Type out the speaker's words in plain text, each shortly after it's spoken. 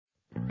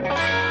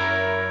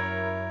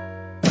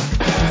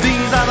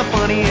These are the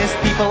funniest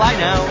people I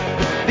know.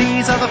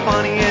 These are the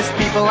funniest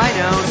people I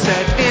know.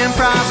 Said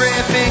improv,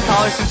 riffing,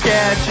 callers some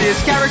sketches,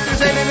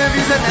 characters and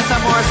interviews, and then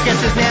some more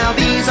sketches. Now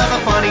these are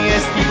the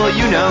funniest people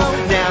you know.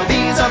 Now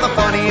these are the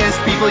funniest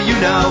people you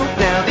know.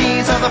 Now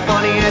these are the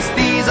funniest,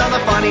 these are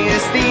the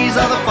funniest, these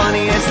are the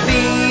funniest,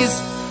 these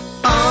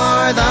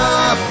are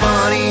the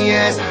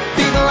funniest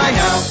people I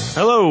know.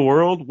 Hello,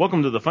 world.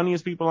 Welcome to the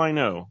funniest people I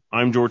know.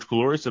 I'm George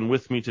Coulouris, and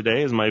with me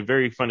today is my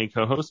very funny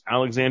co-host,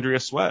 Alexandria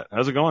Sweat.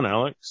 How's it going,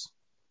 Alex?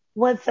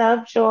 What's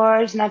up,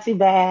 George? Not too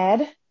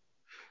bad.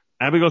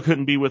 Abigail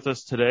couldn't be with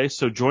us today,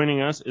 so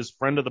joining us is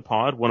friend of the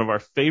pod, one of our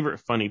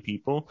favorite funny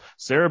people,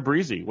 Sara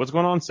Bresee. What's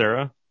going on,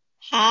 Sara?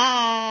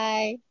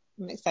 Hi.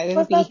 I'm excited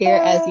What's to be up, here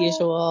Sarah? as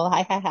usual.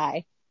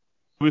 Hi.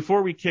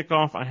 Before we kick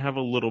off, I have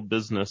a little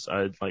business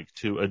I'd like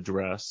to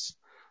address.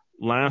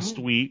 Last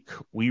week,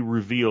 we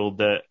revealed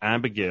that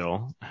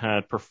Abigail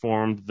had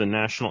performed the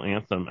national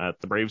anthem at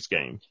the Braves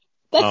game.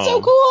 That's so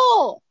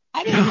cool.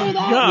 I didn't know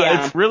that.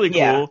 Yeah, it's really cool.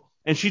 Yeah.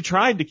 And she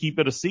tried to keep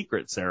it a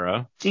secret,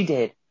 Sara. She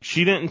did.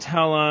 She didn't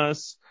tell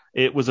us.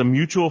 It was a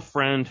mutual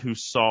friend who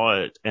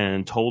saw it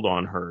and told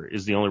on her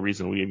is the only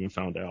reason we even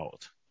found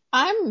out.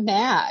 I'm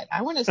mad.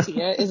 I want to see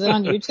it. Is it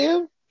on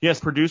YouTube? Yes,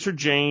 producer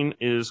Jane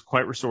is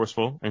quite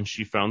resourceful, and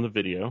she found the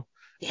video.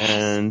 Yes.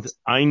 And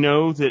I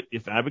know that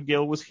if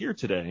Abigail was here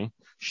today,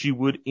 she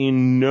would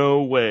in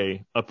no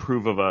way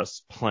approve of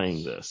us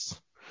playing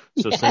this.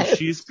 So since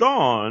she's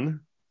gone,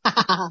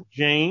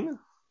 Jane.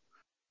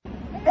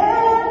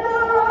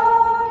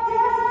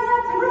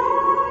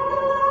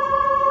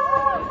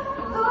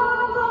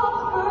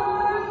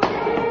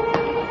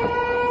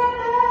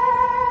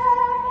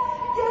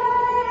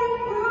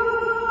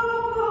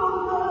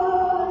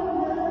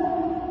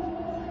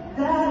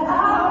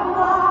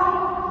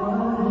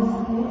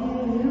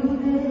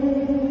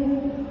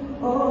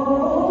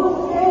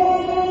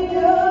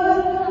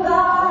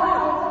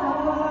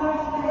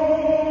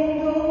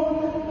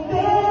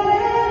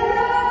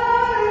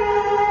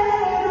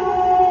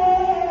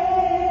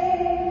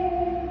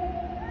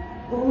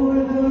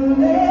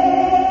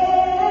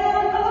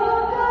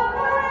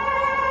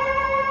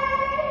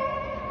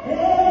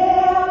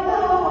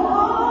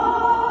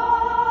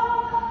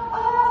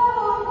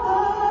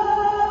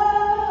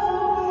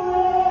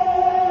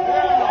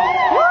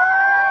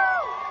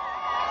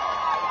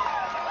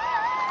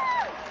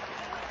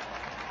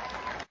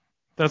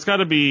 That's got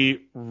to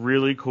be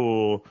really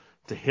cool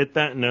to hit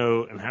that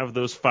note and have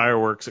those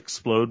fireworks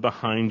explode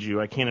behind you.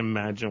 I can't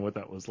imagine what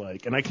that was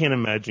like. And I can't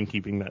imagine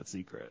keeping that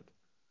secret.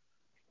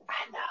 I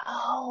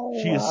know.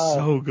 She is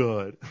so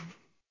good.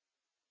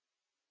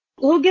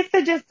 Who gets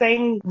to just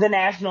sing the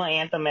national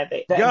anthem at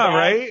the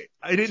Right?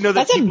 I didn't know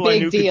that That's people a I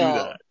big knew deal. could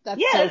do that.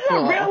 That's Yeah, so it's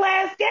cool. a real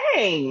ass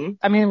game.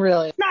 I mean,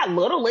 really. It's not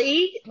Little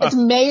League. It's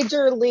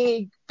Major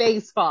League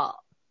Baseball.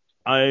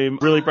 I'm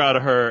really proud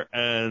of her,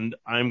 and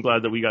I'm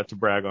glad that we got to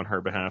brag on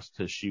her behalf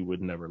because she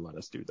would never let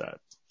us do that.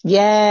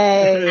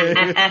 Yay.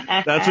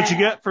 That's what you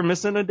get for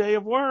missing a day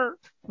of work.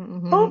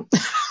 Mm-hmm.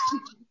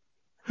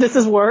 This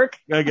is work?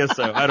 I guess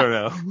so. I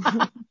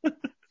don't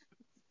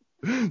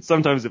know.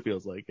 Sometimes it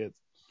feels like it.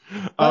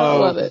 I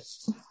love it.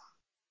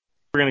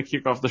 We're going to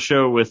kick off the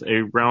show with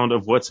a round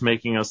of what's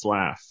making us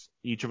laugh.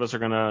 Each of us are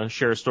going to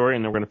share a story,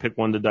 and then we're going to pick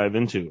one to dive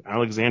into.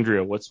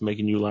 Alexandria, what's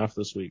making you laugh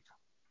this week?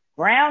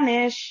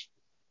 Brownish.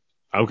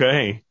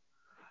 Okay.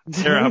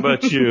 Sara, how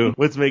about you?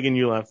 What's making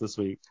you laugh this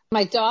week?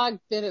 My dog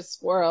bit a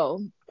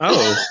squirrel.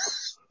 Oh.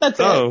 That's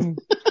it.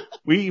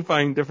 We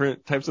find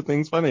different types of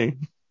things funny.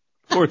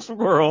 Poor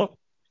squirrel.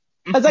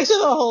 That's actually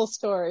the whole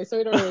story, so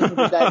we don't really need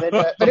to dive into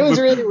it. But it was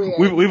really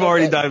weird. We've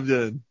already dived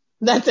in.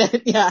 That's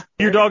it, yeah.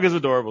 Your dog is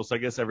adorable, so I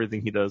guess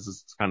everything he does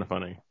is kind of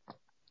funny.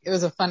 It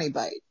was a funny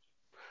bite.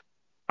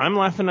 I'm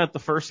laughing at the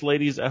First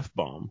Lady's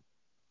F-bomb.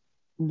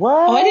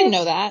 What? Oh, I didn't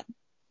know that.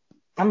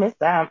 I missed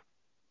that.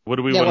 What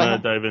do we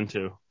want to dive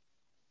into?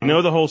 You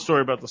know the whole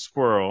story about the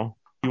squirrel.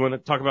 You want to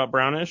talk about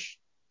Brownish?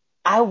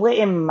 I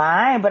wouldn't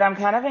mind, but I'm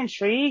kind of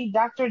intrigued.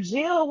 Dr.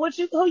 Jill,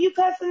 who you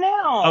cussing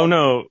out? Oh,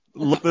 no.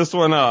 Look this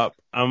one up.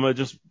 I'm going to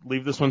just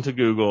leave this one to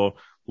Google.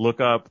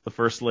 Look up the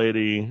First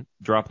Lady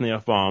dropping the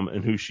F-bomb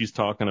and who she's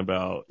talking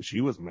about.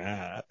 She was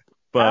mad.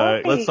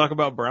 But let's talk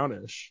about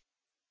Brownish.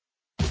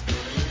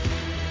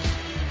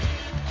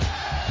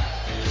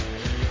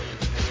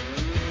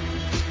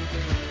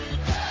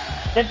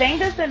 The thing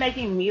that's been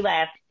making me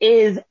laugh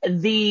is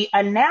the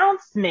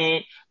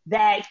announcement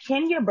that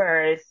Kenya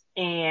Barris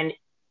and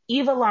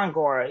Eva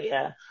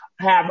Longoria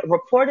have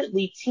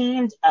reportedly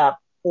teamed up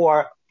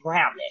for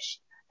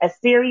Brownish, a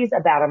series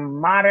about a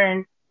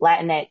modern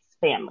Latinx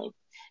family.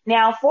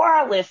 Now, for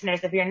our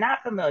listeners, if you're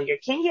not familiar,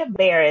 Kenya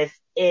Barris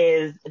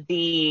is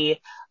the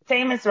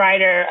famous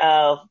writer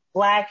of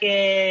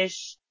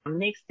Blackish,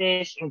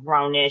 Mixedish, and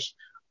Grownish,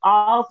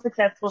 all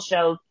successful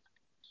shows.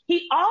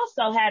 He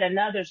also had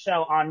another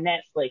show on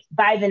Netflix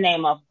by the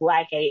name of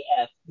Black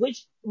AF,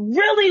 which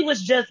really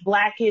was just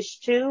Blackish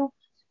too.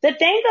 The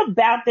thing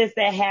about this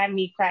that had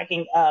me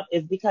cracking up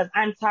is because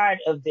I'm tired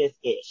of this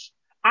ish.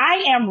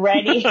 I am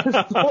ready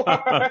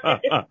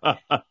for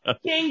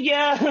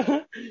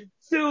Kenya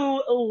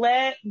to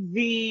let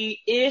the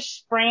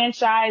Ish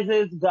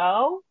franchises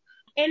go.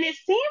 And it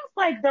seems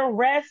like the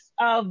rest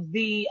of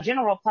the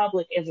general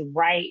public is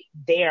right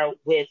there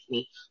with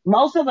me.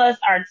 Most of us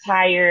are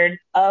tired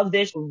of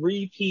this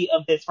repeat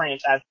of this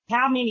franchise.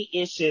 How many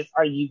Ishes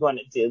are you going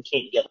to do,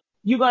 Kenya?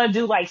 You going to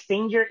do like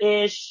senior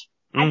Ish?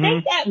 I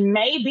think that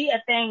may be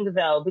a thing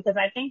though, because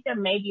I think there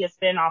may be a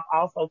spinoff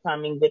also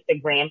coming with the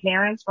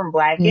grandparents from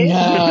Blackish.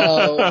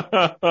 No.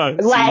 Like,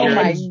 Oh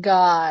my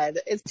God.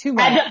 It's too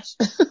much.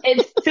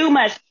 It's too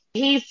much.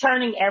 He's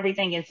turning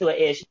everything into an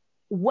Ish.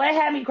 What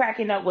had me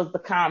cracking up was the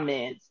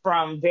comments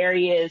from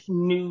various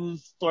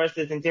news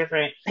sources and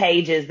different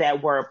pages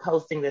that were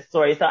posting this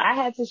story. So I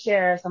had to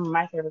share some of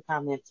my favorite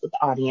comments with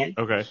the audience.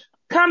 Okay.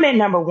 Comment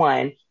number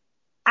 1,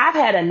 I've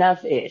had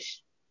enough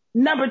Ish.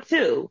 Number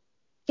 2,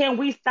 can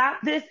we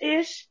stop this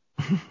Ish?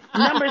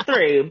 Number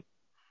 3,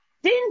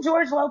 didn't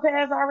George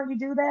Lopez already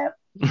do that?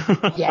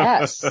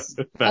 Yes.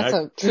 That's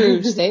a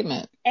true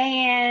statement.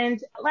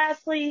 And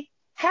lastly,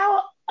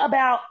 how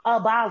about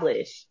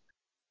abolish?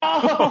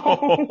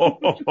 Oh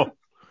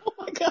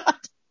my God.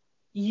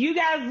 You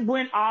guys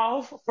went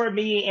off for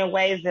me in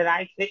ways that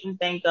I couldn't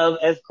think of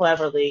as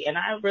cleverly. And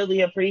I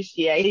really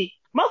appreciate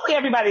mostly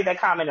everybody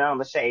that commented on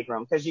the Shade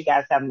Room because you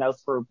guys have no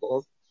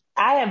scruples.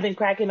 I have been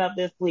cracking up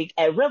this week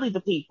at really the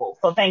people.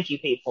 So thank you,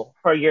 people,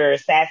 for your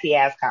sassy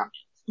ass comments.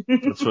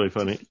 That's really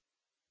funny.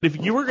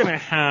 If you were going to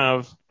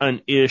have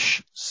an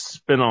Ish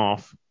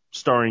spinoff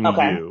starring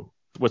you,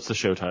 what's the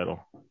show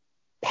title?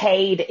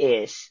 Paid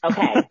Ish.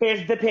 Okay,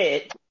 here's the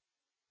pitch.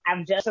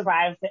 I've just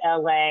arrived to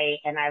LA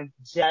and I've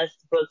just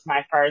booked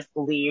my first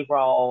lead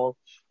role.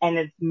 And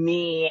it's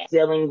me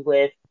dealing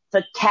with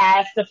the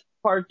cast of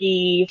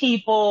quirky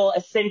people,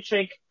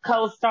 eccentric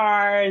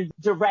co-stars,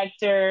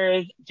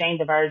 directors, Jane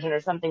the Virgin or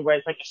something where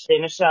it's like a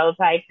spin show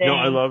type thing. No,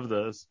 I love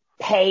this.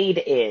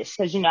 Paid-ish.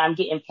 Because, I'm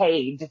getting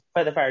paid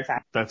for the first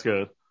time. That's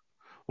good.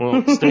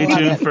 Well, stay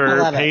tuned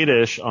for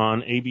Paid-ish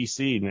on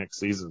ABC next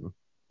season.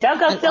 Don't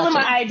go stealing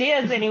my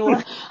ideas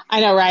anymore.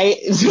 I know, right?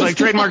 She's like,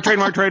 trademark.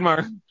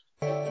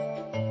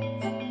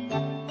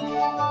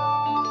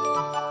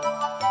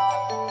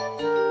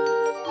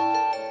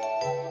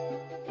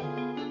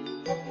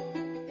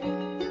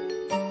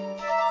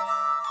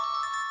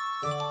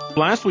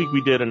 Last week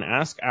we did an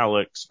Ask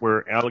Alex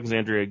where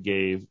Alexandria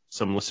gave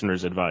some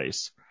listeners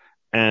advice.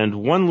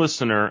 And one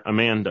listener,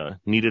 Amanda,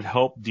 needed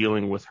help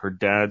dealing with her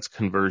dad's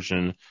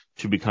conversion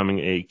to becoming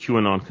a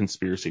QAnon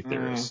conspiracy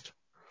theorist.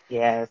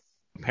 Yes.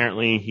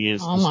 Apparently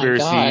his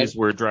conspiracies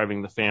were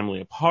driving the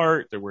family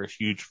apart. There were a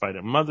huge fight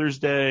at Mother's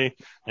Day,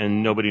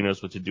 and nobody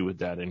knows what to do with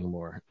Dad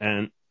anymore.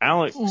 And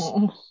Alex,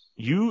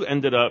 you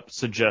ended up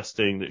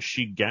suggesting that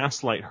she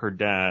gaslight her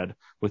dad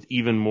with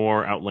even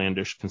more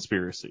outlandish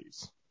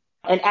conspiracies.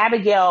 And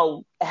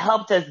Abigail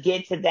helped us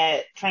get to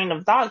that train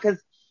of thought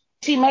because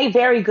she made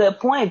very good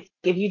points.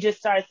 If you just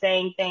start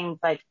saying things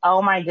like,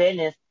 oh my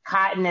goodness,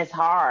 cotton is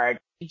hard,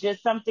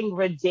 just something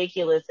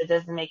ridiculous that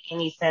doesn't make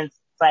any sense.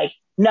 It's like,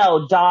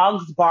 no,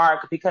 dogs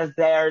bark because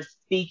they're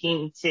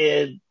speaking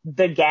to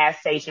the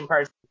gas station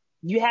person.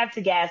 You have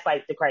to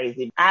gaslight the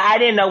crazy. I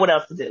didn't know what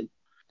else to do.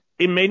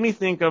 It made me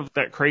think of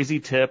that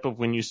crazy tip of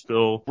when you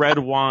spill red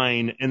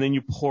wine and then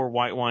you pour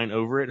white wine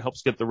over it. It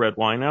helps get the red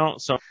wine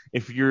out. So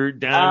if your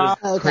dad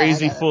is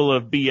crazy full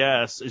of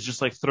BS, it's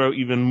just like throw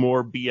even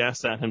more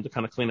BS at him to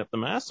kind of clean up the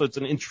mess. So it's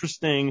an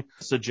interesting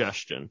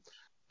suggestion.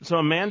 So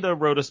Amanda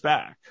wrote us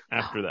back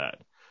after that.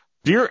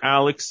 Dear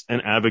Alex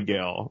and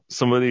Abigail,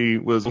 somebody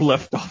was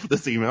left off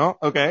this email.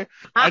 Okay.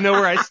 I know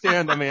where I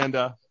stand,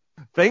 Amanda.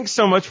 Thanks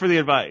so much for the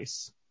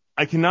advice.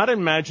 I cannot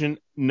imagine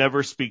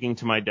never speaking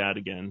to my dad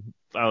again.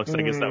 Alex,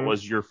 I guess that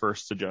was your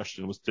first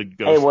suggestion, was to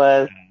go. It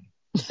was.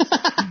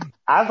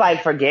 I was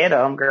like, forget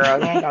him, girl.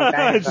 You ain't gonna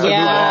thank him.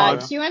 Yeah,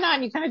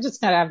 QAnon, you kind of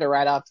just gotta have to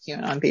write off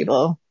QAnon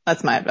people.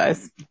 That's my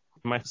advice.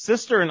 My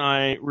sister and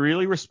I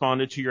really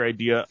responded to your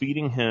idea of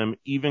feeding him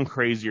even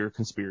crazier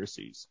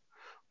conspiracies.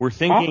 We're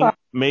thinking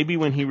maybe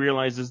when he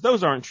realizes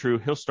those aren't true,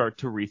 he'll start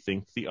to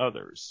rethink the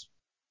others.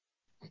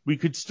 We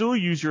could still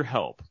use your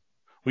help.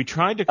 We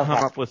tried to come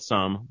up with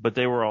some, but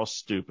they were all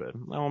stupid.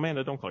 Oh,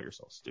 Amanda, don't call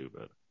yourself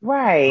stupid.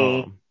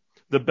 Right.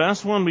 The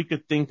best one we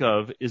could think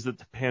of is that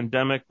the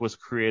pandemic was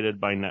created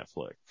by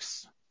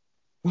Netflix.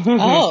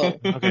 Oh.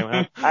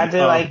 Okay, I do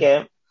like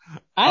it.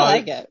 I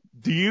like it.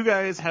 Do you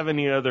guys have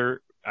any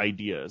other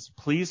ideas?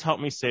 Please help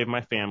me save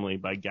my family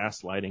by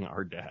gaslighting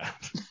our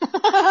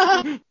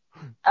dad.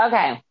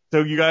 Okay.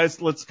 So you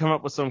guys, let's come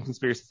up with some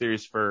conspiracy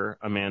theories for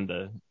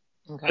Amanda.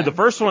 Okay. The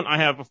first one I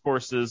have, of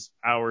course, is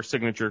our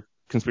signature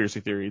conspiracy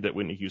theory that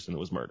Whitney Houston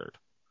was murdered.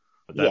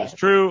 But that is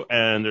true,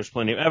 and there's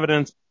plenty of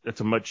evidence. It's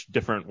a much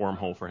different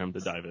wormhole for him to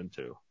dive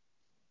into.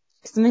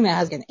 Something that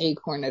has an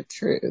acorn of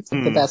truth,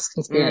 like the best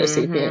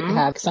conspiracy theory,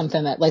 have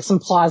something that, like, some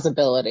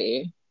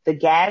plausibility. The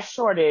gas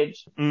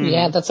shortage.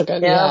 Yeah, that's a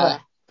good,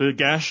 The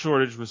gas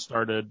shortage was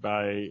started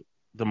by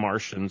the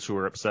Martians, who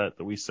were upset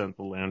that we sent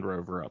the Land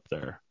Rover up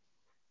there.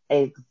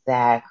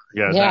 Exactly.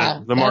 Yeah,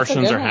 the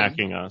Martians are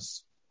hacking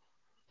us.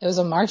 It was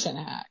a Martian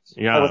hack.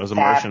 Yeah, it was a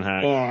Martian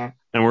hack. Yeah.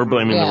 And we're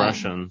blaming the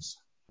Russians.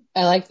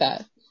 I like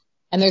that.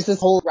 And there's this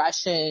whole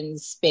Russian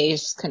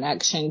space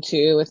connection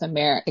too with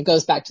America. It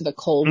goes back to the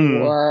Cold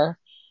War.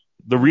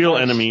 The real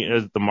enemy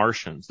is the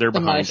Martians. They're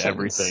behind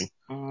everything.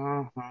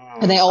 Mm-hmm.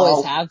 And they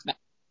always have been.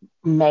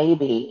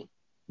 Maybe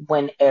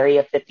when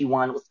Area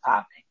 51 was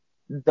popping,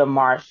 the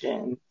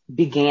Martians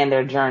began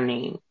their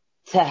journey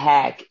to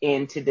hack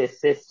into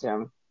this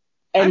system.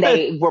 And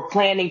they were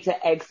planning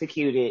to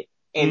execute it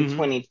in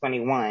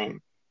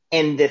 2021,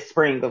 in the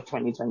spring of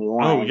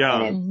 2021. Oh,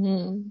 yeah.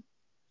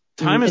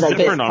 Time is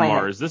different on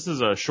Mars. This is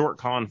a short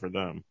con for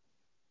them.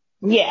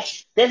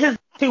 Yes. This is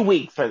 2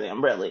 weeks for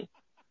them, really.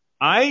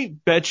 I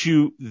bet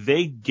you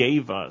they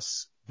gave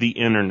us the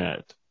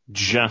internet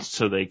just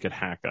so they could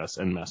hack us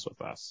and mess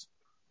with us.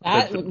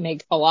 That would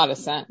make a lot of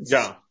sense.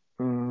 Yeah.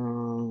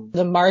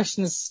 The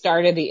Martians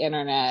started the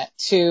internet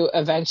to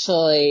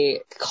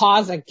eventually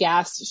cause a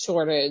gas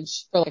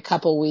shortage for a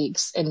couple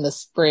weeks in the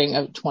spring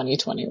of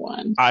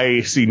 2021.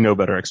 I see no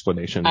better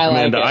explanation.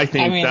 Amanda, I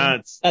think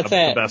that's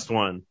the best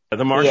one.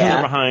 The Martians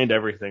are behind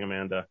everything,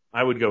 Amanda.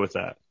 I would go with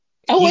that.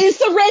 Oh, it's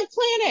the red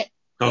planet.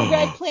 The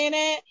red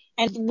planet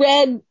and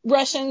red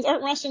Russians.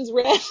 Aren't Russians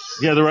red?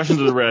 Yeah, the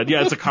Russians are red.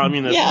 Yeah, it's a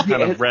communist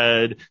kind of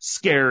red,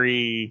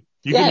 scary.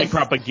 You can make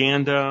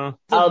propaganda.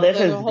 Oh, this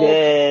is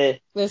good.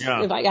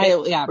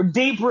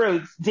 Deep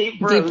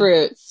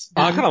roots.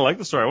 Oh, I kind of like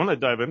the story. I want to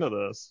dive into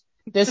this.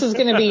 This is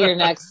going to be your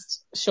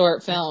next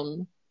short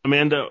film.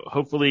 Amanda,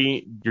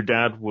 hopefully your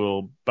dad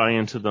will buy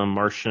into the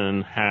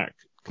Martian hack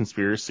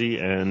conspiracy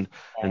and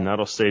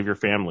that'll save your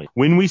family.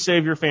 When we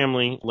save your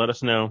family, let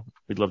us know.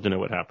 We'd love to know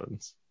what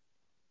happens.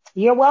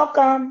 You're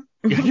welcome.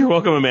 You're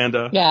welcome,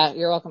 Amanda. Yeah,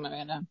 you're welcome,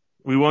 Amanda.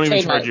 We won't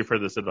even charge you for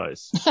this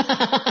advice.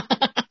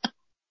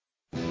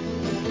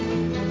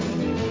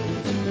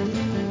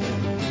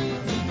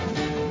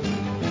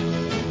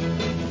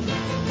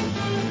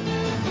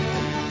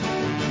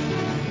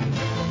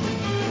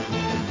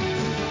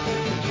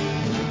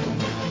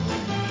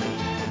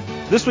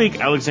 This week,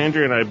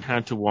 Alexandria and I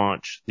had to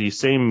watch the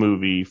same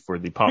movie for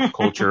the pop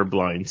culture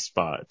blind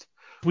spot.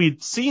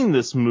 We'd seen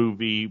this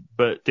movie,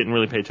 but didn't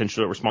really pay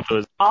attention to it. We're small to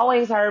it.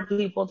 Always heard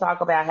people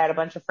talk about, had a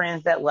bunch of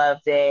friends that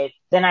loved it.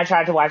 Then I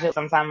tried to watch it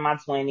sometime in my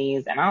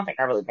 20s, and I don't think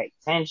I really paid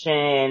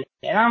attention.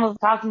 And I was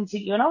talking to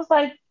you, and I was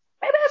like,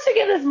 maybe I should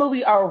give this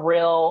movie a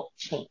real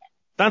chance.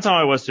 That's how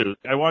I was, too.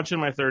 I watched it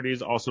in my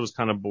 30s, also was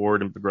kind of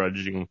bored and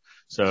begrudging,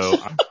 so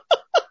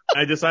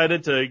I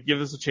decided to give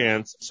this a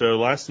chance. So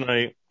last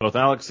night, both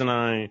Alex and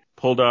I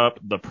pulled up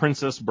The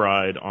Princess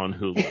Bride on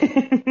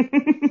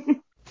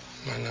Hulu.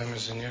 My name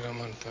is Inigo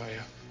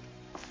Montoya.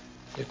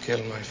 You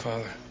killed my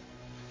father.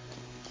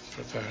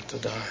 Prepare to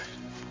die.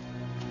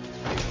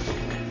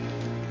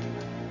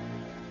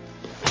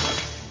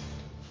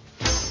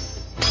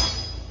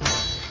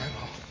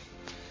 Hello.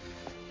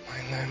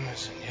 My name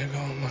is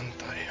Inigo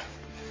Montoya.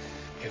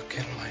 You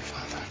killed my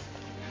father.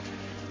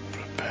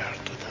 Prepare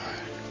to die.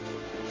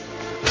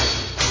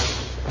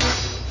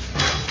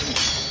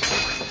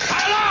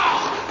 Hello!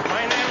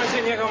 My name is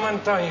Inigo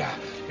Montoya.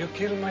 You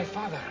killed my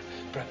father.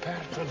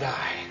 Prepare to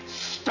die.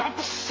 Stop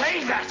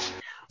saying that!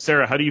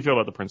 Sarah, how do you feel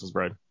about The Princess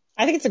Bride?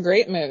 I think it's a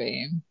great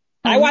movie.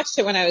 I watched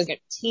it when I was a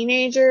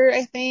teenager,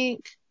 I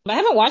think. But I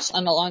haven't watched it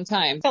in a long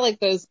time. I felt like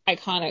those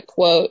iconic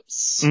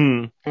quotes.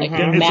 Like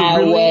it's a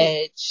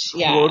really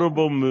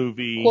quotable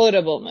movie.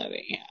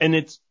 Yeah. And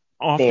it's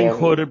often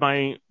quoted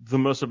by the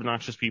most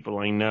obnoxious people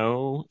I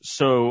know.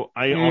 So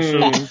I also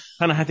kind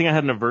of, I think I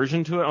had an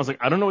aversion to it. I was like,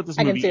 I don't know what this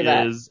movie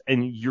is.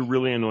 And you're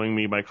really annoying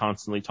me by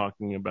constantly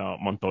talking about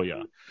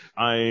Montoya.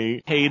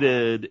 I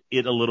hated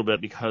it a little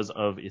bit because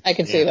of its I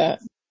can see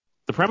that.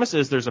 The premise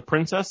is there's a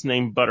princess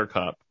named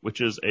Buttercup,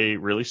 which is a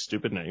really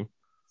stupid name.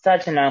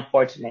 Such an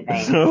unfortunate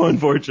name. So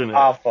unfortunate.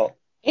 Awful.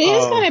 It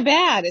is kind of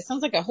bad. It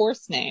sounds like a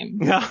horse name.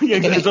 Yeah,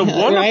 it's a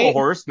wonderful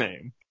horse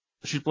name.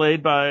 She's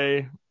played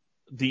by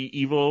the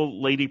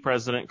evil lady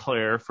president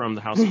Claire from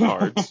the House of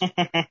Cards.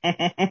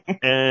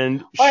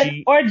 And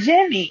or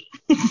Jenny.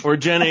 Or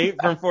Jenny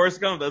from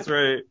Forrest Gump, that's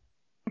right.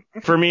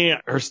 For me,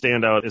 her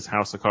standout is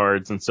House of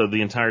Cards, and so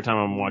the entire time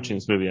I'm watching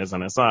this movie as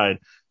an aside,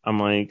 I'm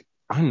like,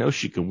 I know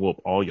she can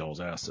whoop all y'all's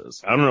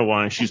asses. I don't know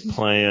why she's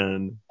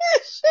playing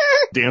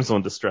damsel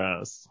in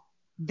distress.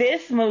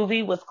 This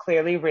movie was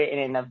clearly written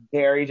in a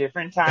very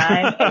different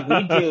time, and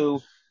we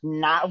do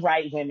not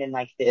write women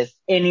like this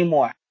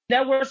anymore.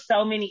 There were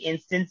so many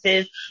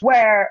instances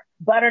where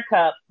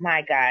Buttercup,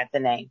 my God, the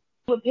name,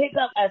 would pick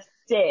up a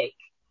stick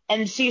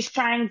and she's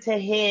trying to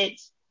hit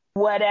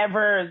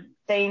whatever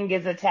thing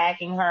is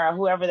attacking her or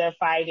whoever they're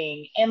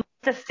fighting. And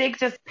the stick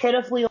just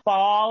pitifully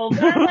falls.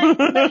 And I'm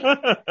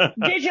like,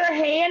 did your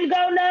hand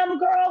go numb,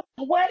 girl?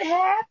 What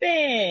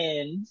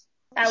happened?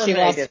 She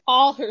lost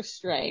all her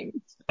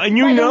strength. And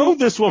you know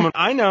this woman.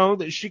 I know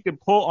that she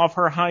could pull off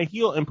her high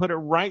heel and put it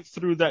right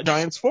through that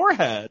giant's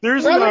forehead.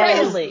 There's no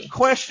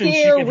question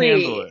she can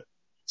handle it.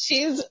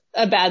 She's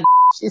a bad.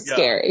 She's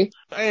scary.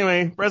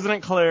 Anyway,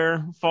 President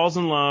Claire falls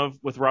in love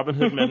with Robin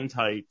Hood Men in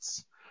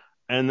Tights.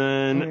 And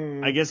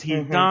then I guess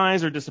he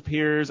dies or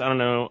disappears. I don't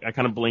know. I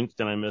kind of blinked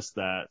and I missed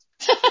that.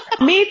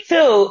 Me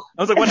too.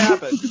 I was like, what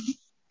happened?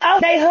 Oh,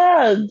 they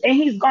hugged and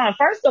he's gone.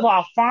 First of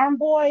all, Farm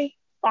Boy,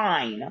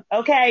 fine.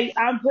 Okay,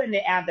 I'm putting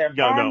it out there.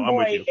 Farm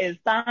Boy is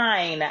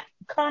fine.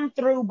 Come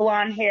through,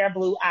 blonde hair,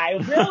 blue eye,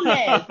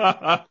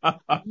 realness.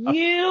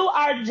 You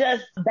are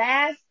just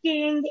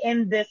basking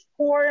in this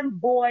poor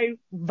boy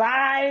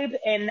vibe,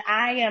 and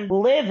I am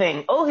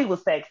living. Oh, he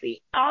was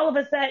sexy. All of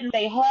a sudden,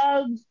 they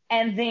hugged,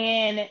 and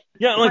then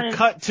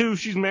cut to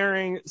she's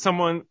marrying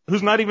someone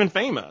who's not even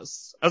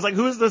famous. I was like,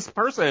 who is this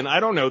person? I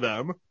don't know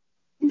them.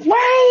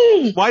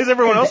 Right. Why is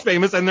everyone else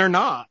famous and they're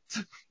not?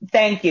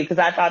 Thank you, because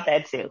I thought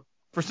that too.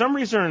 For some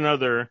reason or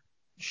another,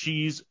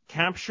 she's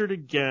captured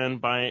again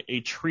by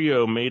a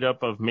trio made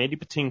up of Mandy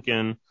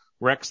Patinkin,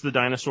 Rex the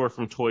dinosaur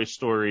from Toy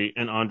Story,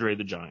 and Andre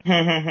the Giant.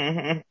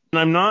 And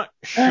I'm not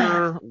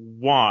sure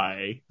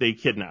why they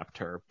kidnapped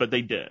her, but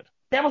they did.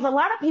 There was a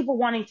lot of people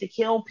wanting to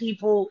kill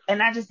people,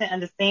 and I just didn't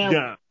understand.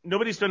 Yeah,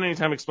 nobody spent any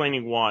time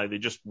explaining why. They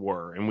just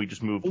were, and we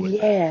just moved with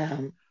it. Yeah,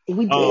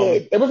 we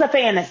did. It was a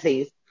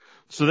fantasy.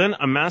 So then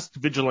a masked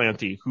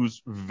vigilante,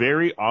 who's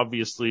very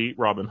obviously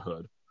Robin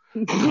Hood,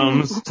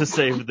 comes to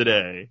save the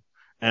day.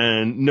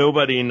 And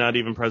nobody, not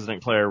even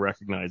President Claire,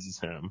 recognizes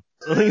him.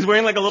 He's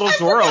wearing like a little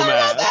Zorro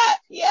mask.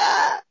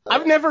 Yeah.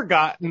 I've never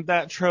gotten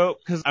that trope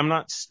because I'm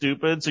not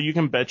stupid, so you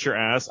can bet your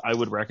ass I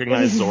would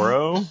recognize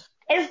Zorro.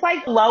 It's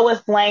like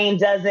Lois Lane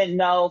doesn't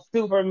know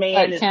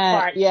Superman is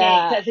Clark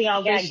Kent because he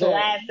don't got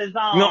glasses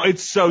on. No,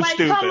 it's so like,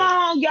 stupid. Come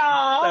on,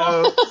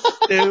 y'all. So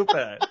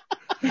stupid.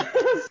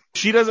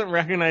 She doesn't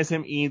recognize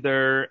him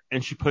either,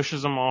 and she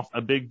pushes him off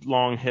a big,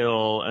 long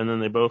hill, and then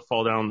they both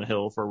fall down the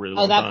hill for a really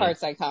long time. Oh, that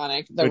part's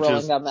iconic. The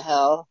rolling down the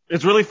hill.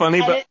 It's really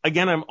funny, but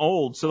again, I'm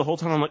old, so the whole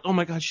time I'm like, oh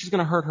my God, she's going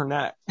to hurt her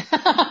neck.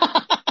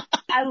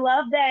 I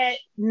love that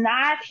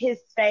not his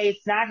face,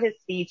 not his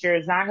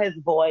features, not his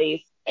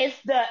voice. It's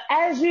the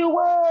as you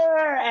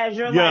were, as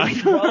you're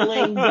like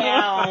rolling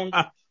down.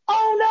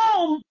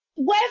 Oh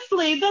no,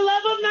 Wesley, the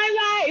love of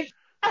my life.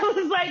 I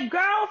was like,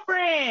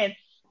 girlfriend.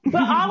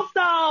 But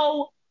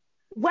also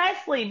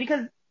Wesley,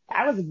 because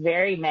I was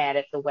very mad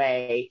at the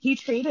way he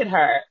treated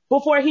her.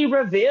 Before he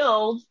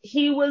revealed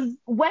he was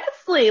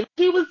Wesley.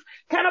 He was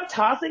kind of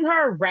tossing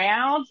her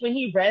around when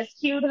he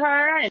rescued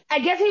her. And I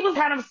guess he was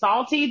kind of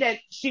salty that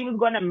she was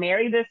going to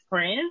marry this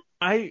prince.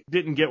 I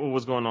didn't get what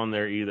was going on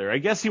there either. I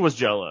guess he was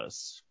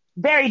jealous.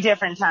 Very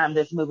different time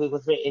this movie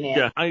was written in.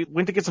 Yeah, I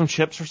went to get some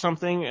chips or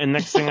something, and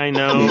next thing I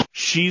know,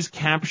 she's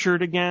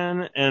captured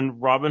again,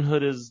 and Robin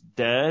Hood is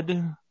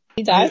dead.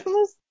 He died from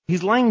this?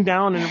 He's laying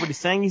down, and everybody's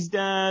saying he's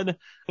dead,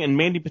 and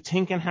Mandy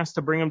Patinkin has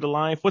to bring him to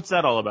life. What's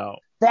that all about?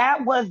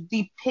 That was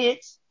the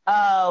pit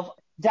of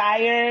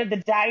Dyer, the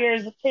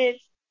Dyer's pit.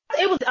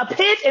 It was a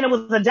pit, and it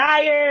was a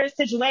Dyer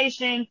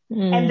situation,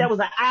 and there was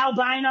an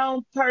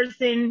albino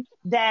person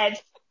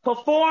that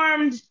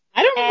performed.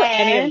 I don't remember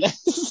any of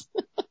this.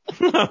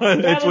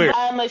 It's weird.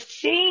 A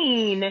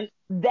machine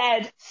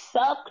that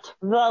sucked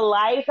the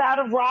life out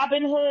of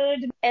Robin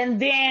Hood, and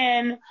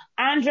then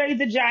Andre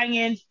the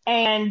Giant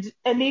and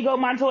Inigo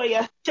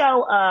Montoya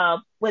show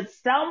up with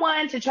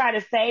someone to try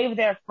to save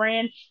their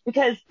friend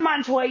because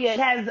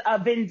Montoya has a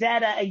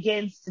vendetta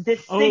against this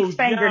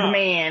six-fingered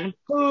man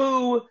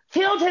who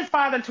killed his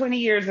father 20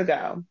 years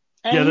ago,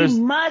 and he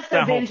must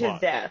avenge his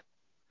death.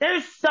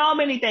 There's so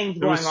many things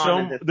going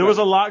on in this There was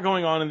a lot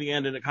going on in the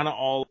end, and it kind of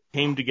all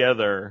came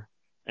together,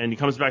 and he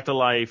comes back to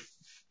life.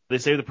 They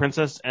save the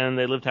princess, and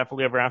they lived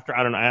happily ever after.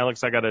 I don't know,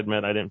 Alex, I got to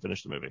admit, I didn't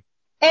finish the movie.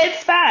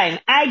 It's fine.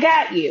 I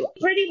got you.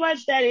 Pretty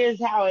much that is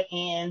how it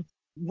ends.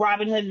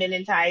 Robin Hood Men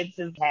in Tights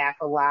is half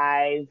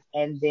alive,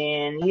 and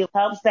then he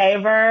helps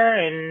save her,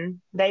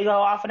 and they go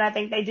off, and I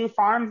think they do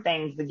farm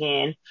things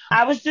again.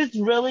 I was just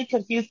really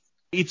confused.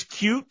 It's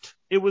cute.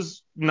 It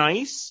was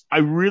nice. I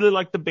really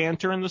liked the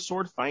banter and the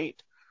sword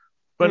fight.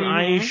 But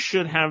I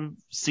should have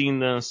seen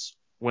this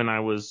when I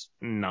was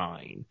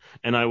 9,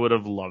 and I would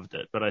have loved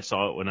it. But I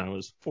saw it when I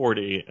was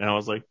 40, and I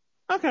was like,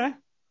 okay.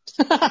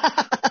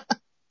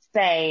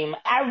 Same.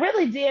 I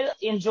really did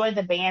enjoy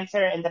the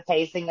banter and the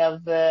pacing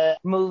of the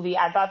movie.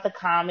 I thought the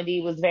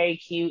comedy was very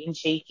cute and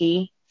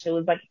cheeky. It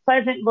was like a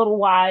pleasant little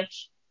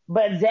watch,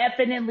 but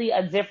definitely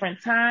a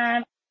different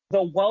time.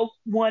 The woke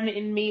one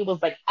in me was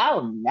like,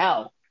 oh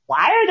no,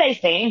 why are they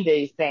saying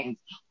these things?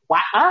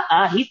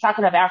 Why? He's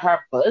talking about her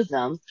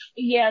bosom.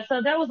 Yeah,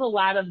 so there was a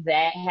lot of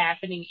that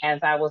happening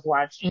as I was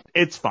watching.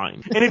 It's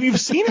fine. And if you've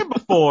seen it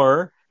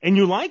before and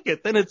you like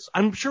it, then it's,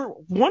 I'm sure,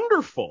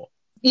 wonderful.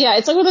 Yeah,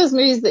 it's like one of those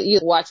movies that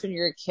you watch when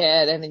you're a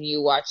kid and then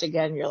you watch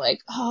again, you're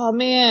like, oh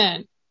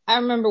man, I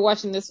remember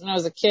watching this when I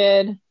was a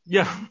kid.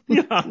 Yeah.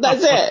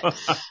 That's it.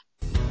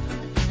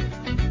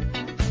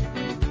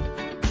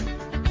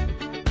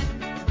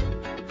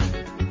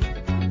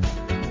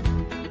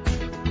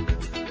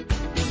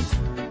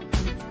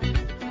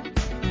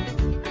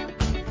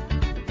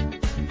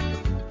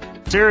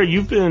 Sarah,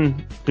 you've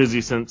been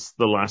busy since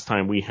the last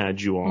time we had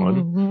you on.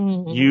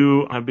 Mm-hmm.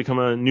 You have become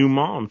a new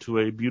mom to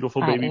a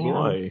beautiful baby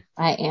boy.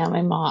 I am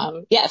a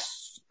mom.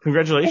 Yes.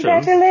 Congratulations.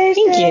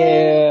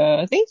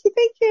 Congratulations. Thank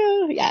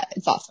you. Yeah,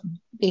 it's awesome.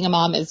 Being a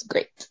mom is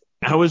great.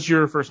 How was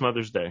your first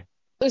Mother's Day?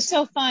 It was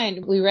so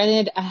fun. We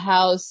rented a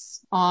house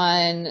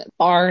on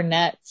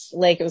Barnett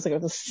Lake. It was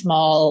like a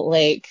small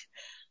lake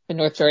in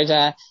North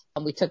Georgia.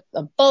 We took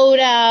a boat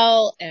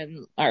out,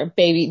 and our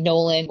baby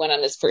Nolan went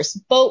on his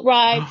first boat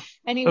ride,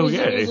 and he was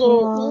in his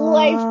little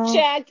life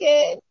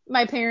jacket.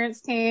 My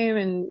parents came,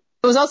 and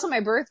it was also my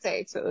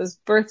birthday, so it was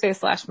birthday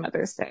 /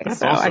 Mother's Day. That's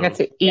so awesome. I got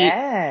to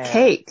eat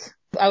cake.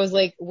 I was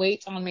like,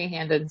 weight on me,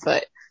 hand and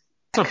foot.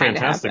 It's a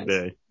fantastic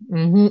day.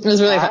 Mm-hmm. It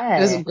was really fun. It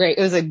was great.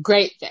 It was a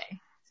great day.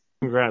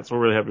 Congrats. We're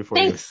really happy for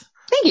you. Thanks.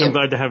 Thank you. I'm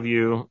glad to have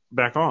you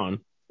back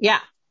on. Yeah,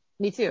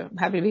 me too. I'm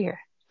happy to be here.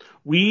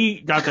 We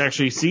got to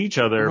actually see each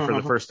other for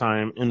the first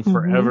time in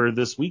forever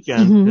this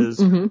weekend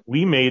because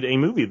we made a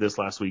movie this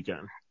last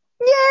weekend.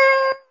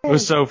 Yay! It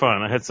was so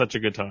fun. I had such a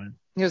good time.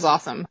 It was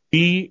awesome.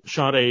 We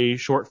shot a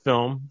short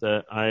film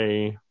that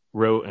I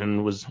wrote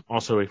and was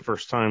also a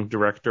first-time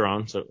director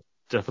on, so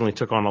definitely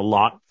took on a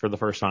lot for the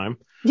first time.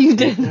 You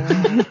did.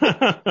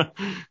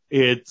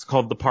 It's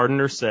called The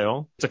Pardoner's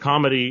Sale. It's a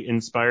comedy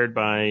inspired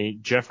by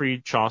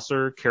Geoffrey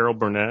Chaucer, Carol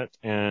Burnett,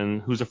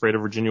 and Who's Afraid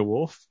of Virginia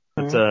Woolf.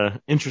 It's an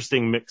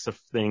interesting mix of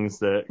things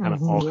that kind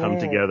of all come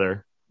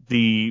together.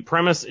 The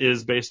premise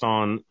is based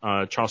on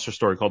a Chaucer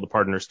story called The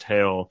Pardoner's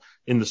Tale.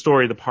 In the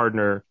story, the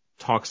pardoner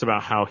talks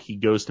about how he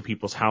goes to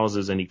people's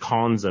houses and he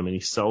cons them and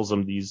he sells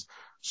them these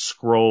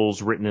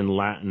scrolls written in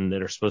Latin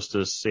that are supposed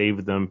to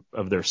save them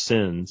of their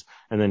sins.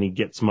 And then he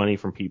gets money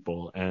from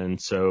people. And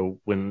so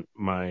when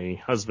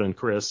my husband,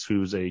 Chris,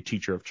 who's a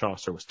teacher of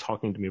Chaucer, was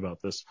talking to me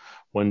about this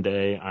one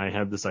day, I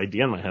had this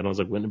idea in my head. I was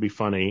like, wouldn't it be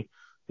funny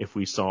if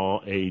we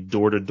saw a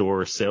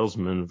door-to-door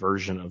salesman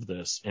version of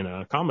this in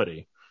a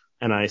comedy?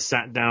 And I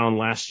sat down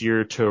last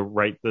year to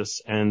write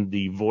this, and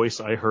the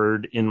voice I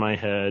heard in my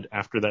head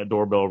after that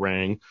doorbell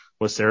rang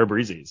was Sara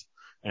Bresee's.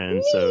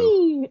 And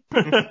so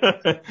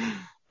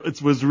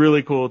it was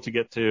really cool to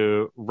get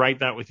to write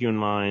that with you in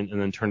mind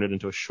and then turn it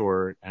into a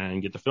short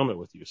and get to film it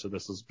with you. So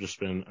this has just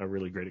been a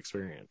really great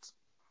experience.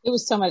 It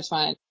was so much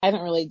fun. I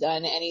haven't really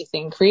done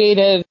anything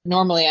creative.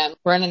 Normally I'm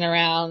running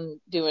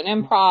around doing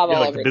improv. You're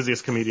like the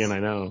busiest comedian I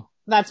know.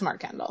 That's Mark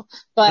Kendall.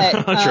 But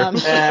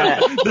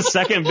the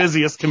second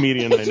busiest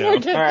comedian I know.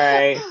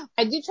 Right.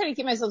 I do try to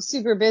keep myself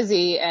super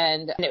busy,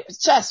 and it was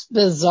just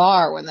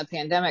bizarre when the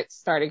pandemic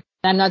started.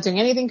 I'm not doing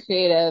anything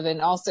creative,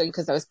 and also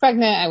because I was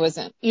pregnant, I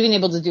wasn't even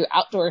able to do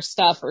outdoor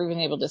stuff or even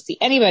able to see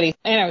anybody.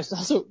 And I was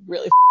also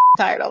really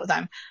tired all the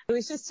time. It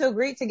was just so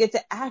great to get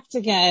to act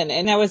again.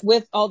 And I was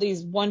with all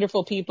these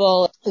wonderful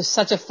people. It was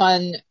such a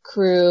fun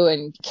crew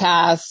and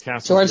cast.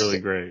 Cast was really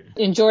great.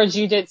 And George,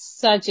 you did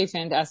such a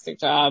fantastic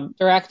job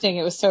directing.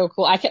 It was so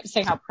cool. I kept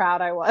saying how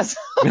proud I was.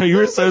 No, you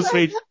were so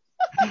sweet.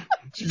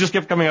 She just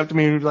kept coming up to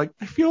me and be like,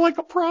 I feel like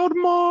a proud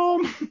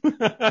mom.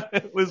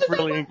 It was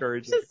really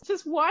encouraging.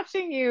 Just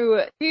watching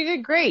you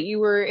did great. You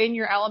were in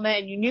your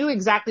element and you knew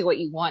exactly what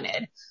you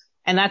wanted.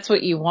 And that's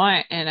what you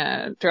want in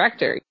a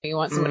director. You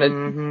want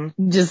someone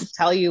to just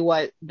tell you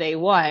what they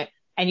want.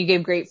 And you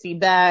gave great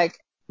feedback.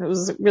 It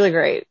was really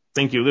great.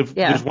 Thank you.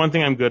 There's one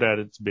thing I'm good at,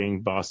 it's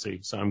being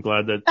bossy. So I'm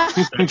glad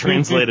that I'm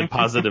translated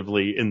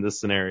positively in this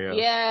scenario.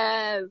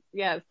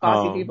 Yes.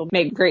 Bossy people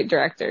make great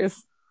directors.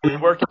 We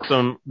worked with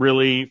some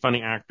really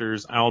funny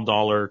actors, Al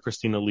Dollar,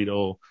 Christina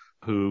Liedl,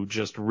 who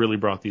just really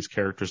brought these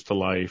characters to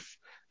life.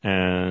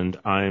 And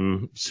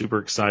I'm super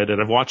excited.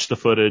 I've watched the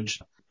footage.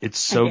 It's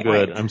so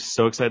good. Wait. I'm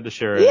so excited to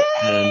share it.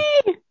 Yay!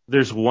 And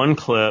there's one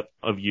clip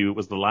of you. It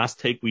was the last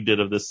take we did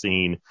of this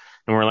scene.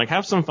 And we're like,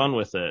 have some fun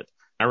with it.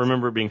 I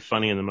remember it being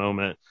funny in the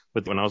moment,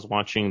 but when I was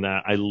watching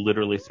that, I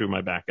literally threw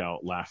my back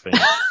out laughing.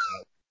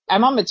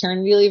 I'm on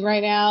maternity leave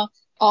right now.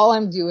 All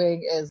I'm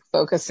doing is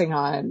focusing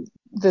on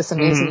this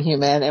amazing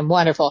human and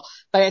wonderful.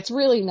 But it's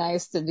really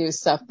nice to do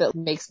stuff that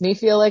makes me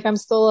feel like I'm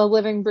still a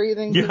living,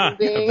 breathing human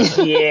being.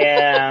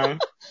 Yeah.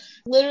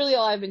 Literally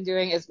all I've been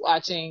doing is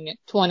watching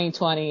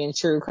 2020 and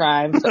true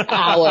crime for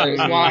hours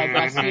while I'm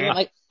breastfeeding,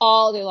 like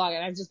all day long.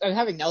 And I'm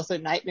having also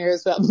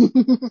nightmares about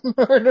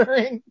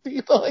murdering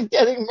people and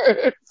getting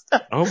murdered.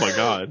 Oh my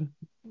God.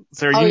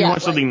 Sarah, you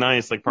want something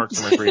nice like Parks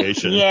and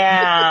Recreation.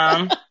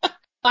 Yeah.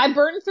 I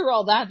burned through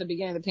all that at the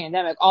beginning of the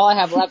pandemic. All I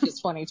have left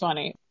is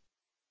 2020.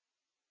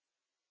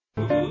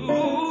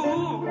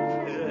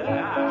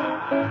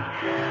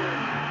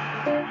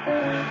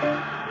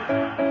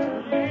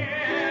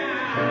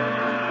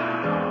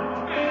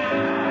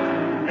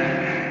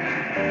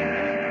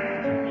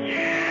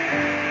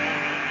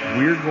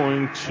 We're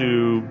going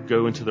to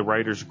go into the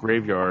writer's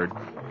graveyard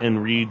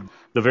and read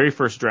the very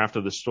first draft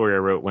of the story I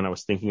wrote when I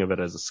was thinking of it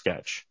as a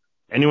sketch.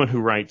 Anyone who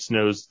writes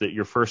knows that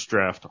your first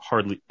draft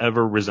hardly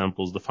ever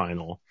resembles the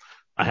final.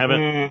 I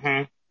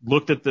haven't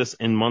looked at this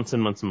in months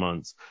and months and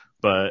months,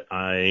 but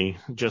I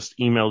just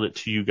emailed it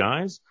to you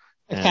guys.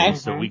 And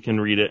so we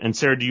can read it. And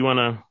Sarah, do you want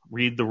to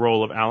read the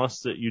role of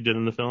Alice that you did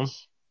in the film?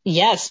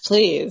 Yes,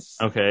 please.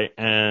 Okay.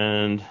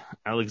 And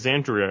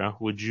Alexandria,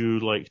 would you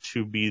like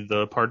to be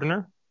the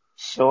pardoner?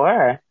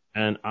 Sure.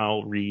 And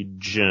I'll read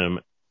Jim.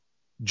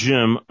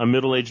 Jim, a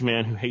middle-aged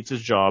man who hates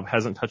his job,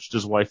 hasn't touched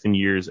his wife in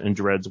years, and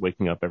dreads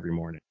waking up every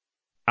morning.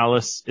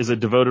 Alice is a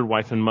devoted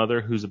wife and mother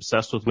who's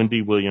obsessed with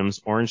Wendy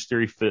Williams, Orange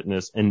Theory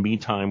Fitness, and me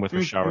time with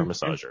her shower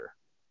massager.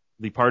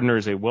 The partner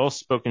is a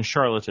well-spoken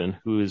charlatan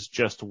who is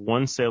just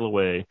one sail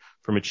away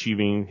from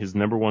achieving his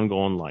number one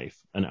goal in life,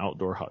 an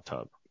outdoor hot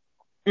tub.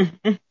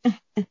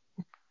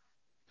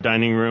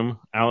 Dining room,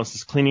 Alice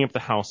is cleaning up the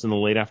house in the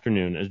late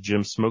afternoon as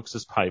Jim smokes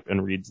his pipe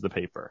and reads the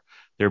paper.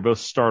 They're both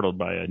startled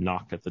by a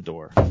knock at the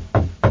door.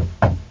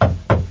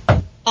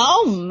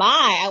 Oh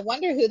my, I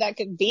wonder who that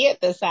could be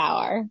at this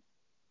hour.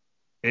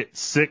 It's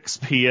 6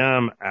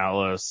 p.m.,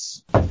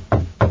 Alice.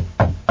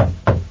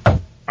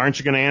 Aren't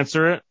you going to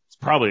answer it? It's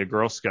probably a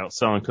Girl Scout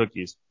selling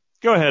cookies.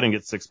 Go ahead and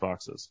get 6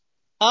 boxes.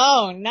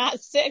 Oh,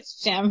 not 6,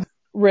 Jim.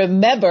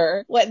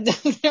 Remember what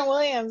Dr.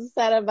 Williams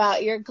said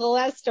about your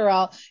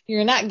cholesterol.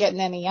 You're not getting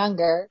any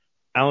younger.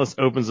 Alice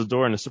opens the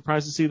door and is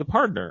surprised to see the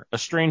partner, a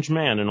strange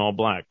man in all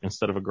black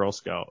instead of a Girl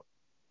Scout.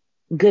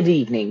 Good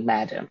evening,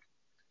 madam.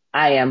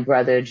 I am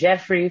Brother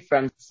Jeffrey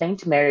from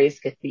St. Mary's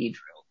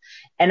Cathedral,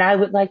 and I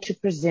would like to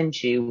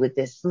present you with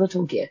this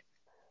little gift.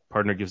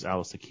 Partner gives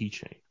Alice a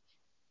keychain.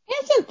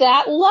 Isn't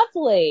that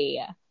lovely?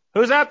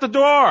 Who's at the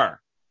door?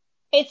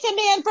 It's a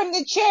man from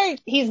the church.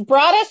 He's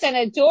brought us an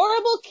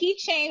adorable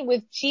keychain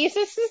with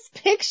Jesus'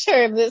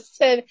 picture that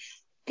said,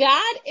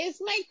 God is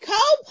my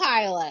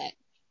co-pilot.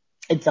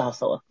 It's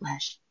also a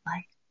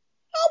flashlight.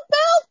 How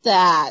about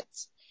that?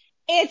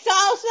 It's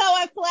also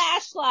a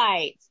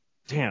flashlight.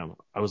 Damn,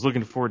 I was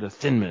looking forward to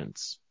Thin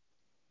Mints.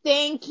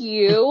 Thank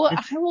you.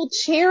 I will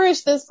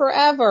cherish this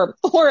forever,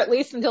 or at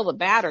least until the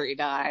battery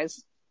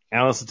dies.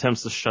 Alice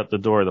attempts to shut the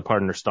door. The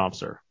partner stops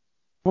her.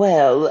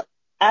 Well,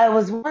 I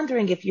was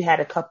wondering if you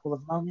had a couple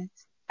of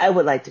moments. I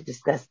would like to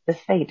discuss the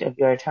fate of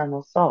your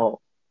eternal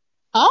soul.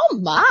 Oh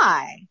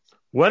my.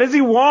 What does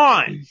he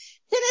want?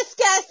 To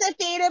discuss the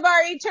fate of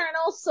our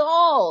eternal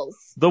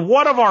souls. The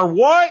what of our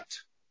what?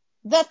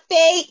 The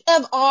fate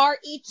of our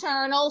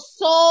eternal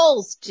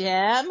souls,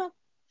 Jim.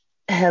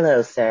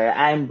 Hello, sir.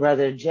 I'm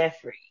Brother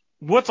Jeffrey.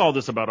 What's all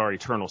this about our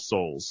eternal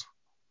souls?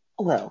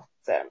 Well,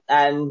 sir,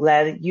 I'm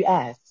glad that you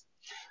asked.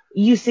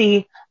 You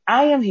see,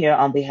 I am here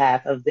on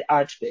behalf of the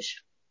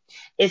Archbishop.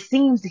 It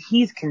seems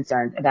he's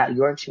concerned about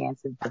your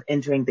chances of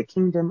entering the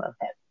kingdom of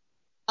heaven.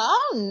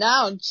 Oh,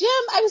 no, Jim,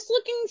 I was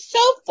looking so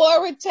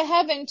forward to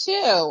heaven,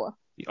 too.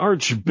 The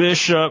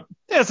Archbishop?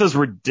 This is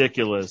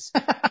ridiculous.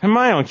 Am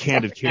I on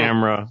candid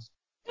camera?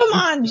 Come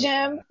on,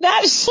 Jim.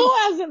 That show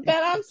hasn't been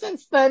on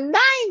since the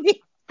 90s.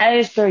 I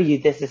assure you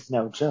this is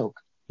no joke.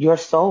 Your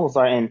souls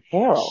are in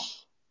peril.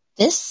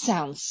 This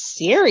sounds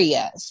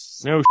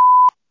serious. No,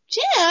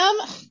 Jim,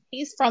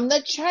 he's from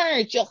the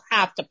church. You'll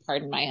have to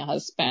pardon my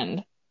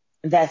husband.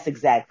 That's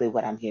exactly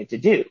what I'm here to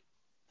do.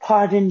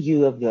 Pardon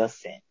you of your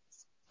sins.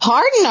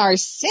 Pardon our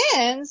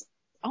sins?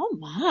 Oh,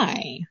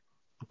 my.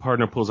 The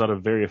partner pulls out a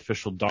very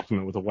official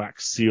document with a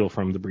wax seal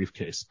from the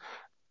briefcase.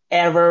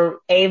 Ava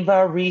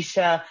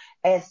Risha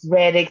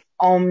Esredix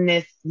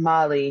Omnis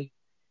Mali.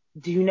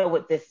 Do you know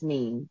what this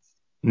means?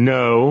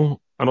 No,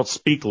 I don't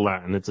speak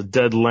Latin. It's a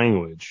dead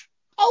language.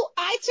 Oh,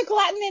 I took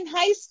Latin in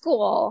high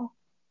school.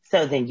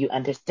 So then you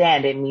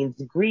understand it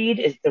means greed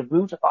is the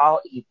root of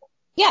all evil.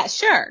 Yeah,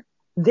 sure.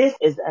 This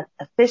is an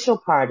official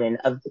pardon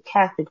of the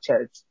Catholic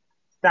Church,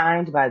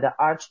 signed by the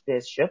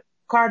Archbishop,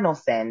 Cardinal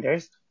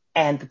Sanders,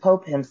 and the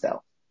Pope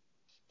himself.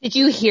 Did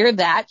you hear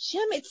that,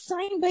 Jim? It's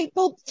signed by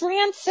Pope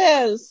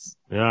Francis.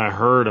 Yeah, I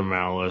heard him,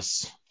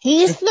 Alice.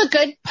 He's the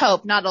good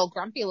Pope, not old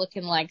grumpy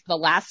looking like the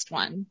last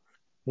one.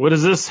 What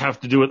does this have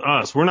to do with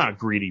us? We're not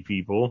greedy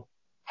people.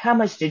 How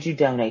much did you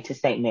donate to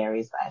St.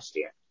 Mary's last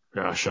year?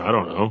 Gosh, I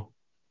don't know.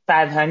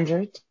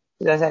 500?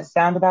 Does that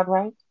sound about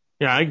right?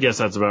 Yeah, I guess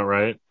that's about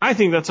right. I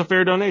think that's a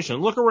fair donation.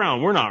 Look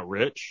around. We're not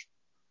rich.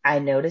 I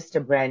noticed a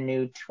brand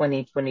new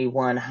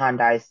 2021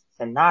 Hyundai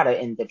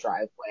Sonata in the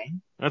driveway.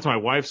 That's my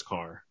wife's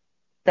car.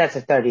 That's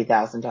a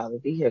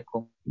 $30,000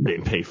 vehicle.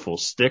 Didn't pay full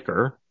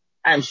sticker.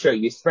 I'm sure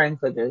you sprang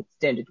for the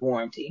extended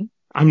warranty.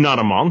 I'm not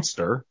a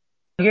monster.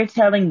 You're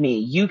telling me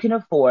you can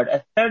afford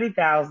a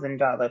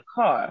 $30,000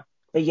 car,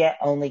 but yet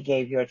only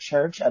gave your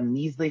church a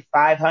measly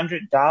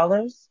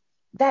 $500?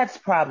 That's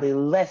probably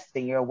less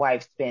than your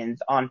wife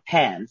spends on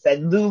pants at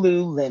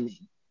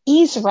Lululemon.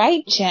 He's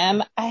right,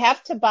 Jim. I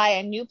have to buy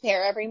a new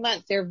pair every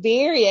month. They're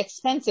very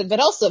expensive, but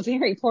also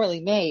very poorly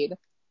made.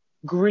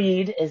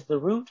 Greed is the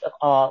root of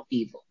all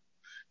evil.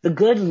 The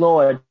good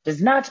Lord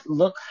does not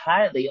look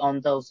highly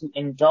on those who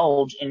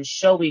indulge in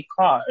showy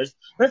cars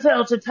but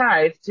fail to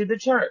tithe to the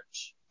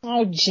church.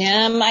 Oh,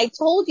 Jim, I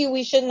told you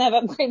we shouldn't have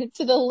upgraded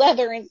to the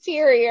leather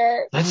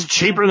interior. That's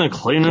cheaper than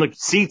cleaning the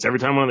seats every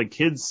time one of the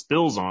kids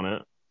spills on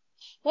it.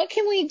 What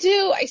can we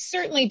do? I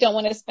certainly don't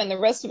want to spend the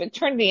rest of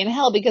eternity in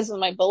hell because of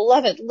my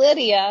beloved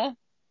Lydia.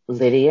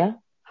 Lydia?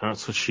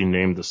 That's what she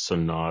named the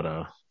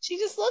Sonata. She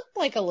just looked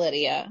like a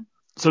Lydia.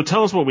 So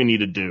tell us what we need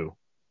to do.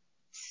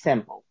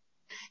 Simple.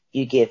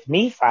 You give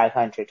me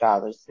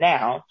 $500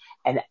 now,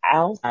 and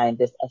I'll sign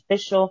this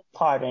official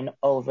pardon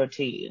over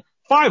to you.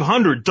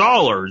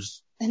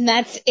 $500? And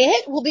that's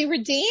it? We'll be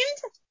redeemed?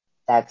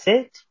 That's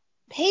it.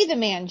 Pay the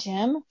man,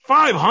 Jim.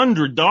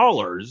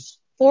 $500?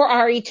 For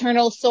our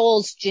eternal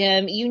souls,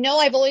 Jim. You know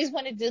I've always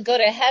wanted to go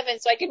to heaven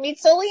so I could meet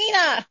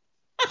Selena.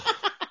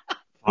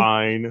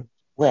 Fine.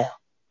 Well,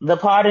 the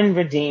pardon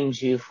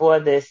redeems you for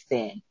this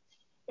sin.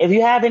 If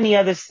you have any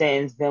other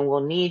sins, then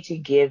we'll need to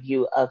give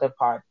you other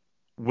pardons.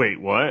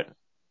 Wait, what?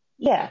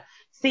 Yeah.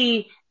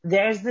 See,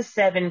 there's the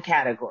 7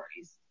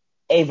 categories.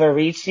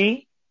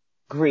 Avarice,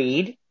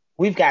 greed.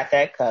 We've got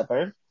that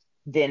covered.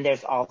 Then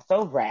there's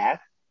also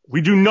wrath.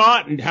 We do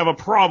not have a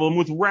problem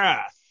with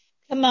wrath.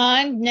 Come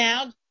on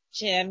now,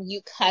 Jim.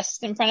 You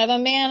cussed in front of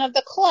a man of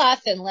the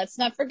cloth, and let's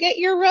not forget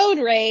your road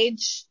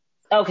rage.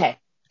 Okay,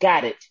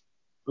 got it.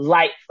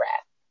 Light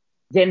wrath.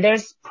 Then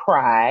there's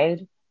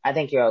pride. I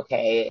think you're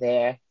okay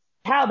there.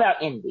 How about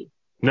envy?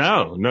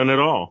 No, none at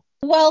all.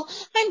 Well,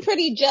 I'm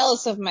pretty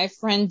jealous of my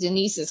friend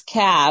Denise's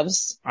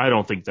calves. I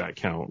don't think that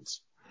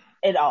counts.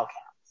 It all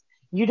counts.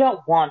 You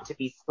don't want to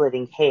be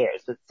splitting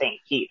hairs with St.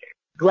 Peter.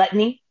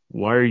 Gluttony?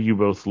 Why are you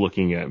both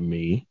looking at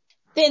me?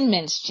 Thin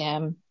mints,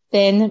 Jim.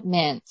 Thin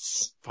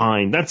mints.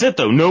 Fine. That's it,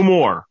 though. No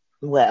more.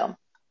 Well,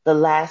 the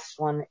last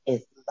one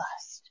is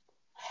lust.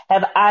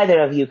 Have either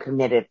of you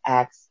committed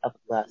acts of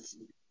lust?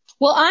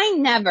 Well, I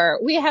never.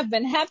 We have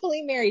been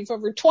happily married for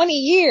over 20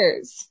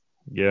 years.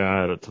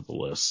 Yeah, add it to the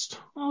list.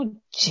 Oh,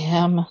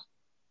 Jim.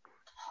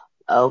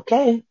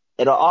 Okay.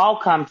 It'll all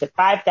come to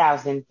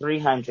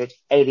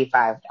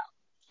 $5,385.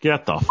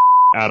 Get the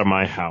out of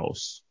my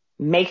house.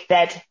 Make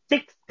that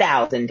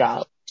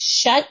 $6,000.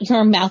 Shut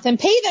your mouth and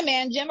pay the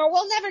man, Jim, or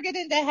we'll never get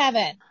into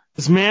heaven.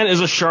 This man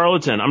is a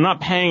charlatan. I'm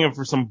not paying him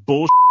for some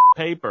bullshit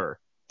paper.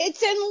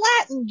 It's in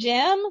Latin,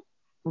 Jim.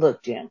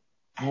 Look, Jim,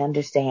 I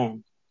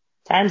understand.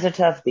 Times are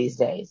tough these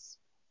days.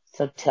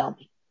 So tell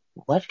me,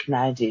 what can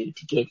I do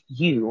to get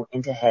you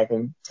into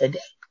heaven today?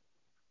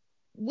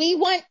 We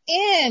want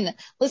in.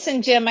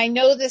 Listen, Jim, I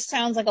know this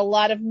sounds like a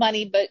lot of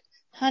money, but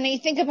honey,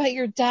 think about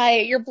your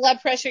diet, your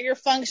blood pressure, your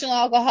functional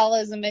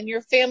alcoholism, and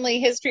your family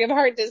history of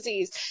heart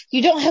disease.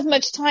 You don't have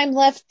much time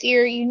left,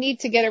 dear. You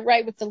need to get it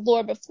right with the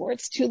Lord before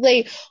it's too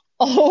late.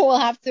 Oh, we'll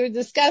have to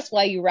discuss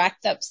why you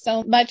racked up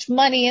so much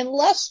money in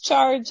lust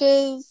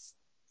charges.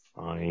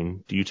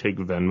 Fine. Do you take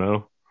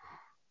Venmo?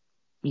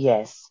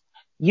 Yes.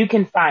 You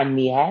can find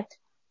me at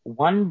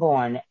one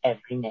born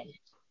every minute.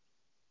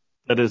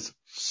 That is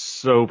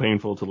so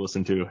painful to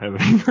listen to,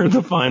 having heard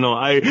the final.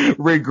 I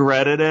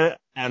regretted it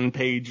on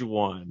page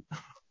 1. I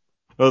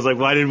was like,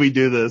 why did we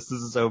do this? This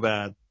is so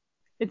bad.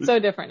 It's so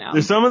different now.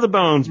 There's some of the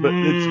bones, but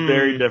it's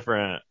very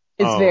different.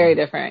 It's very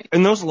different.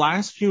 In those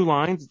last few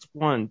lines, it's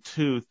 1,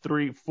 2,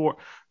 3, 4.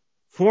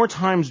 4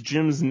 times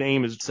Jim's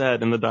name is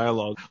said in the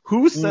dialogue.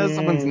 Who says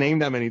someone's name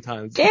that many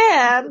times?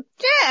 Jim.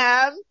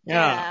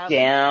 Yeah.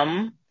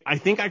 Jim. I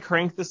think I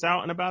cranked this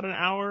out in about an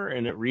hour,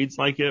 and it reads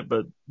like it,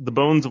 but the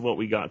bones of what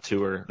we got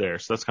to are there,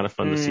 so that's kind of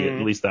fun to see it,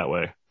 at least that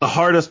way. The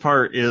hardest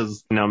part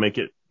is now make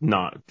it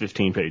not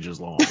 15 pages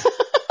long.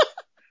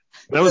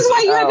 This is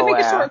why you had to make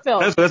a short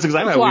film. That's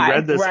exactly why. We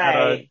read this Right.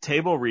 at a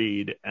table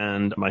read,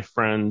 and my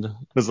friend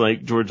was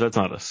like, George, that's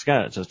not a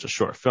sketch, that's a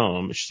short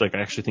film. She's like, I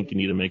actually think you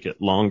need to make it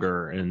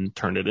longer and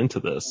turn it into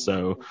this.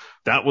 So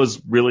that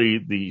was really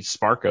the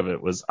spark of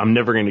it, was I'm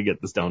never going to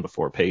get this down to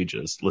 4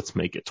 pages. Let's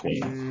make it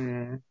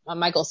 12.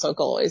 Michael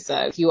Sokol always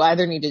said, you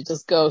either need to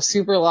just go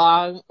super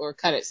long or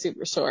cut it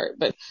super short.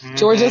 But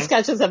George's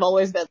sketches have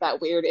always been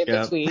that weird in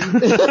between.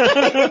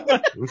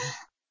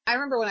 I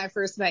remember when I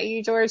first met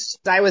you, George,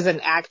 I was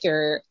an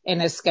actor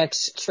in a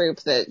sketch troupe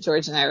that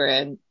George and I were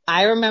in.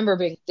 I remember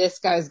being, this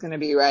guy's going to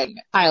be writing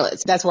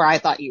pilots. That's where I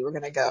thought you were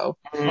going to go.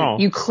 Oh.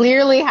 You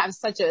clearly have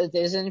such a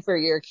vision for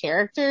your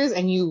characters,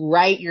 and you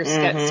write your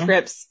sketch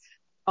scripts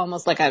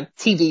almost like a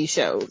TV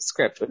show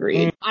script would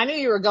read. I knew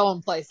you were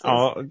going places.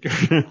 Oh,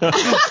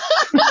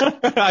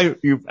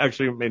 you've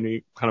actually made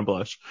me kind of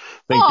blush.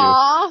 Thank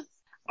you.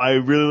 I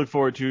really look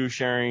forward to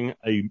sharing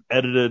a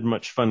edited,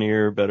 much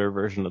funnier, better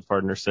version of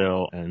Partner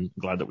Sale, and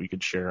glad that we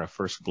could share a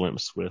first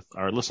glimpse with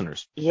our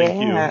listeners. Yeah.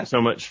 Thank you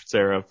so much,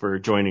 Sarah, for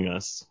joining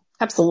us.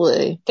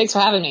 Absolutely. Thanks for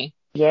having me.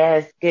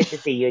 Yes, good to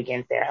see you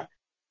again, Sarah.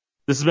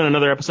 This has been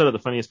another episode of The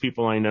Funniest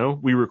People I Know.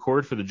 We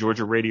record for the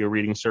Georgia Radio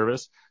Reading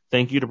Service.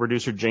 Thank you to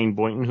producer Jane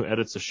Boynton, who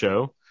edits the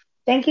show.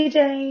 Thank you,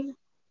 Jane.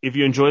 If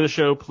you enjoy the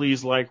show,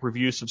 please like,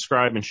 review,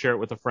 subscribe, and share it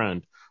with a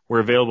friend. We're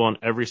available on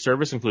every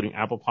service, including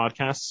Apple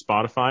Podcasts,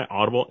 Spotify,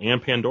 Audible,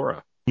 and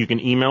Pandora. You can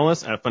email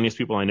us at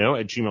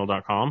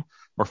funniestpeopleiknow@gmail.com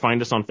or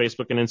find us on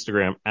Facebook and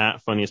Instagram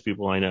at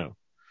funniestpeopleiknow.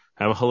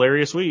 Have a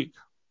hilarious week.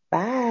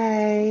 Bye.